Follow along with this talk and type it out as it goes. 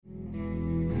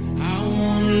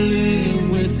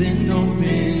with an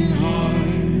open heart.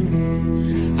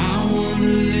 I wanna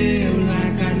live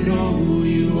like I know who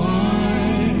you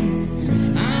are.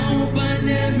 I hope I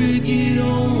never get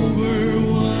over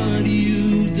what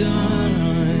you've done.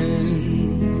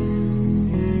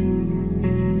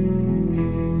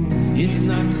 It's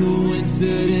not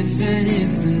coincidence and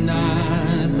it's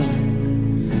not luck.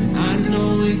 I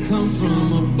know it comes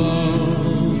from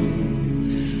above.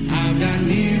 I've got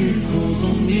miracles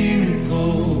on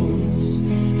miracles,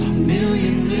 a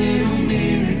million little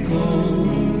miracles.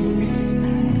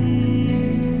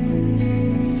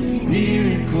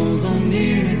 Miracles on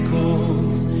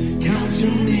miracles, count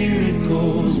your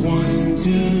miracles. 1,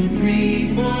 2,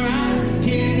 3, 4, I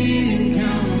can't even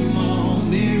count them all.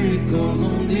 Miracles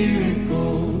on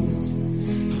miracles,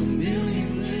 a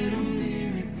million little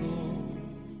miracles.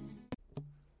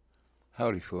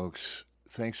 Howdy, folks.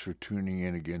 Thanks for tuning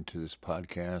in again to this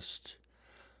podcast.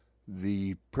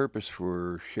 The purpose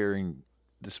for sharing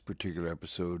this particular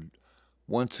episode,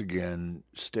 once again,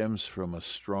 stems from a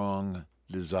strong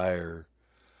desire,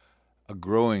 a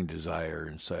growing desire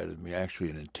inside of me, actually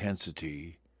an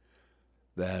intensity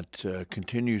that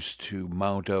continues to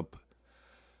mount up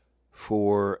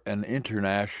for an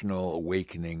international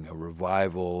awakening, a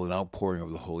revival, an outpouring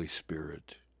of the Holy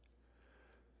Spirit.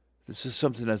 This is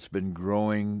something that's been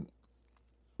growing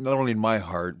not only in my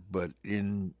heart, but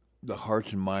in the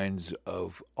hearts and minds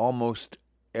of almost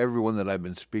everyone that I've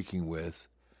been speaking with.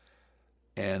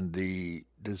 And the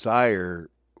desire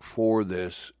for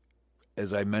this,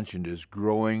 as I mentioned, is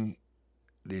growing.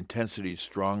 The intensity is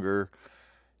stronger.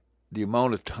 The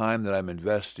amount of time that I'm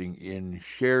investing in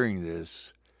sharing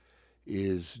this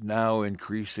is now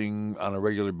increasing on a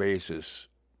regular basis.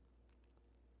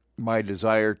 My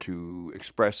desire to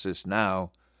express this now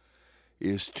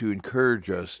is to encourage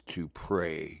us to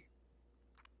pray.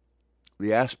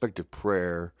 The aspect of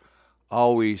prayer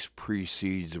always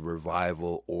precedes a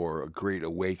revival or a great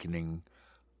awakening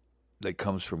that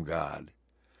comes from God.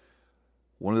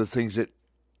 One of the things that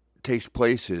takes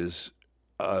place is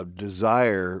a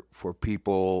desire for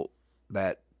people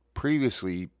that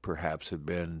previously perhaps have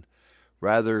been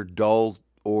rather dull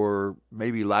or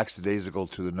maybe lackadaisical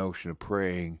to the notion of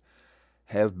praying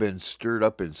have been stirred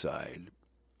up inside.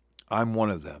 I'm one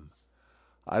of them.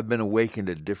 I've been awakened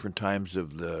at different times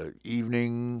of the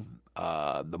evening,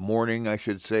 the morning, I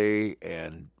should say,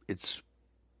 and it's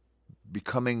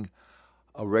becoming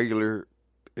a regular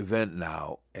event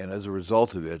now. And as a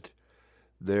result of it,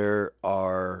 there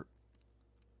are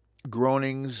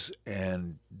groanings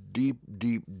and deep,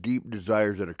 deep, deep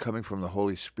desires that are coming from the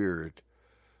Holy Spirit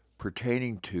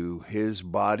pertaining to His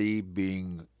body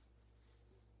being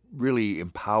really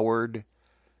empowered,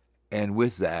 and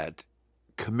with that,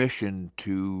 commissioned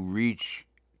to reach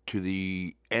to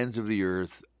the ends of the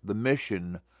earth, the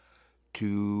mission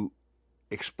to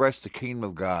express the kingdom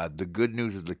of God, the good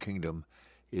news of the kingdom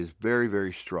is very,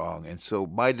 very strong. And so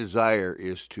my desire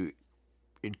is to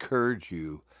encourage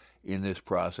you in this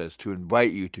process, to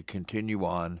invite you to continue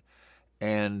on.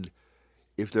 And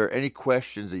if there are any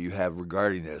questions that you have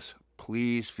regarding this,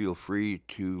 please feel free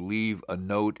to leave a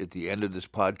note at the end of this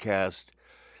podcast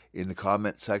in the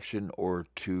comment section, or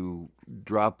to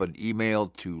drop an email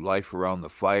to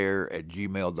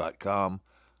lifearoundthefire@gmail.com.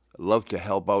 I'd love to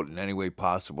help out in any way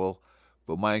possible,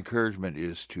 but my encouragement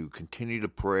is to continue to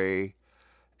pray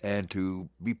and to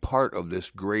be part of this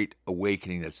great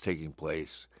awakening that's taking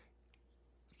place.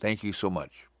 Thank you so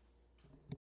much.